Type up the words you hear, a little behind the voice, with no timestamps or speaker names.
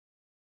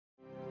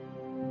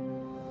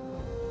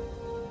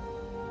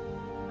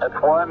It's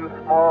one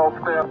small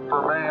step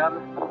for man,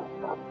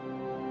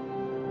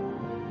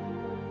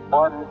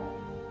 one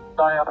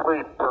giant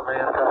leap for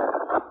mankind.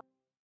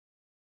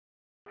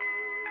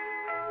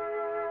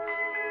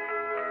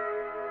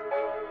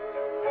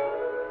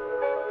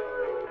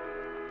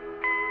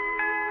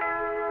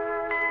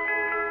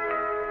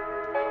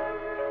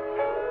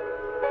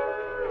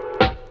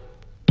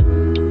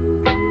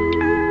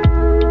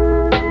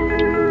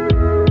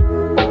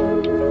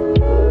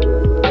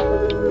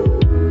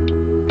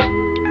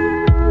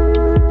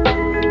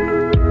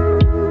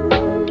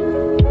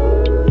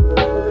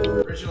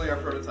 Originally our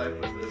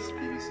prototype was this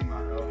PVC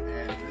mock-up,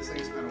 and this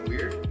thing's kind of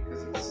weird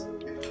because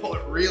you pull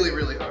it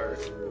really hard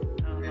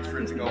and for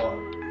it to go up.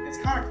 It's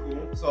kind of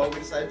cool, so we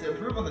decided to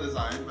improve on the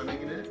design by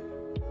making it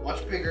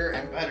much bigger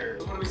and better.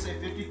 So what do we say,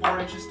 54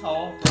 inches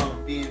tall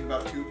from being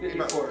about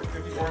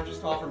 54 inches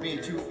tall from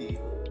being 2 feet.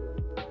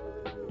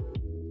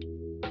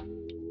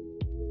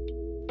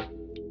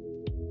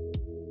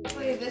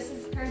 This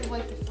is kind of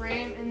like the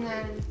frame, and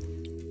then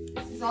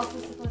this is also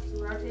supposed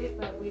to rotate,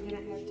 but we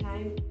didn't have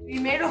time. We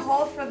made a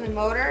hole for the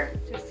motor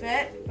to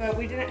fit, but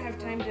we didn't have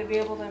time to be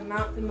able to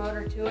mount the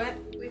motor to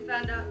it. We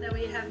found out that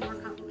we have more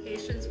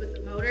complications with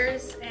the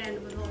motors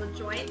and with all the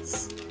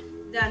joints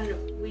than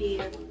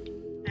we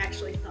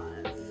actually thought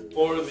of.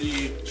 For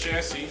the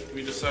chassis,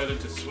 we decided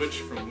to switch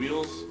from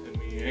wheels, and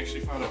we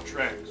actually found out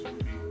tracks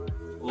would be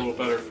a little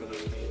better for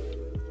this team.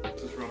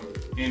 This is from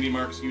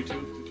ANDYMARK's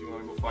YouTube, if you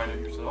want to go find it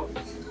yourself.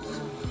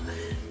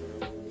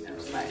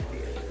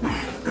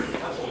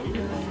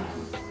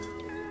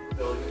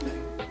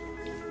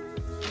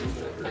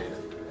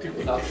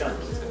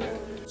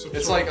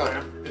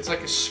 It's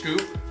like a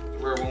scoop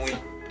where when we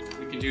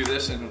can do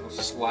this and it'll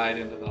slide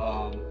into the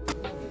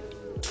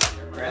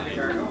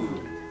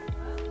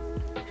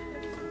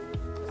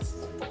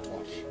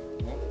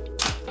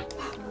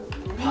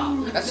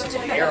That's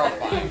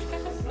terrifying.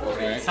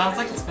 Okay. Sounds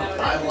like it's fun.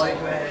 I like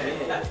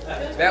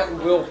that. That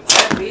will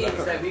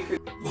means that we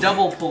could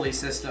double pulley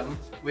system,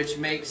 which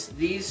makes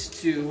these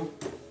two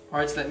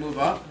parts that move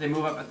up, they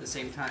move up at the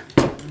same time.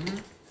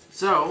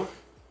 So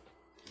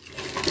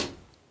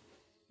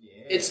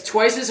it's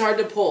twice as hard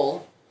to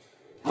pull.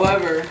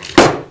 However,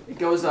 it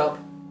goes up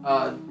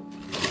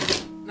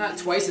not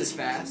twice as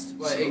fast,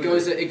 but it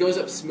goes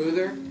up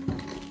smoother.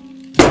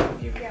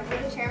 Yeah,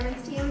 we're the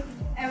chairman's team,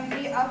 and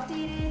we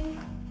updated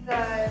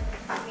the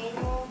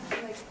manual,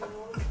 like the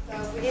rules. So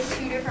we did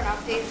 2 different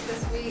updates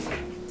this week.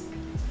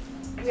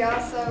 We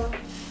also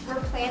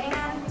we're planning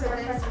on for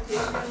the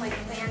presentation, like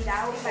planned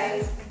out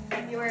by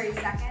February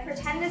 2nd.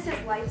 Pretend this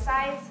is life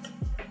size,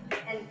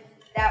 and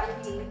that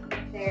would be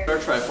there. Our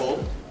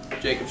trifold,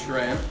 Jacob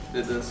Sharam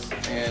did this,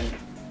 and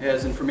it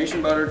has information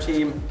about our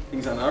team,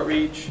 things on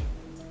outreach,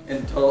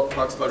 and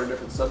talks about our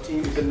different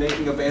sub-teams. We've been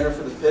making a banner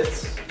for the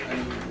pits,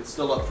 and it's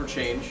still up for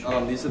change.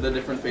 These are the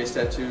different face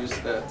tattoos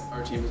that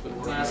our team has been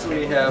working on. So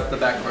we have the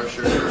back of our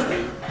shirt, which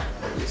we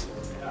released.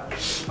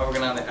 We're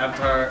working on the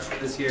avatar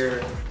this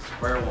year,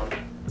 square one.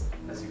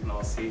 As you can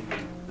all see,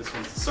 this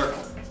one's a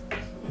circle.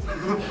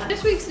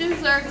 This week's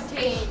newsletter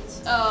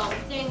contains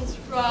things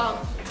from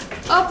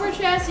upper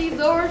chassis,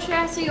 lower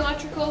chassis,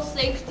 electrical,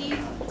 safety,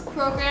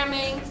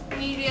 programming,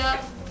 media,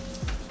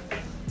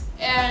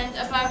 and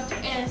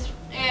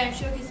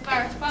showcase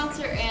by our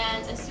sponsor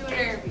and a student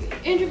interview.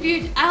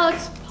 Interviewed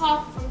Alex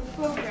Pop from the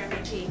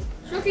programming team.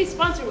 Showcase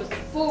sponsor was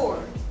Ford.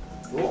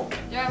 Cool.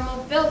 They're a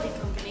mobility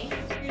company.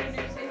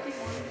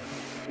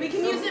 We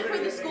can use it for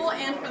the school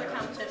and for the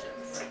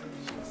competitions.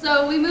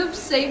 So we moved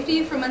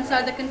safety from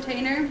inside the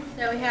container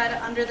that we had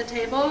under the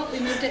table. We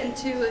moved it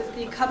into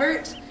the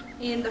cupboard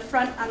in the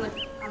front on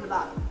the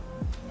bottom,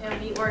 and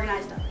we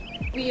organized them.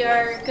 We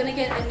are gonna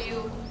get a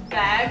new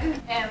bag,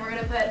 and we're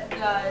gonna put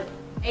the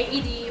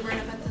AED, we're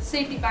gonna put the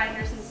safety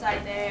binders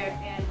inside there,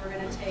 and we're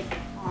gonna take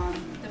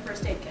the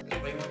first aid kit.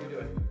 What are you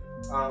doing?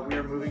 We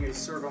are moving a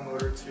servo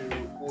motor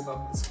to hold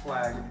up this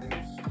flag, and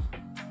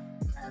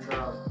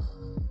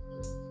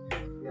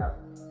yeah,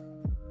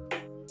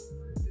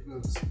 it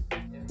moves.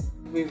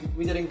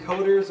 We did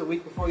encoders a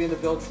week before the end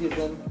of build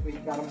season. We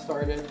got them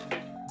started.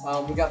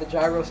 We got the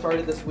gyro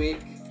started this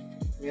week.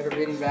 We have our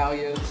reading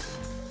values,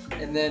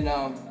 and then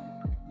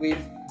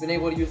we've been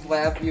able to use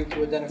LabVIEW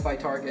to identify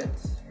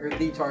targets, or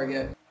the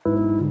target.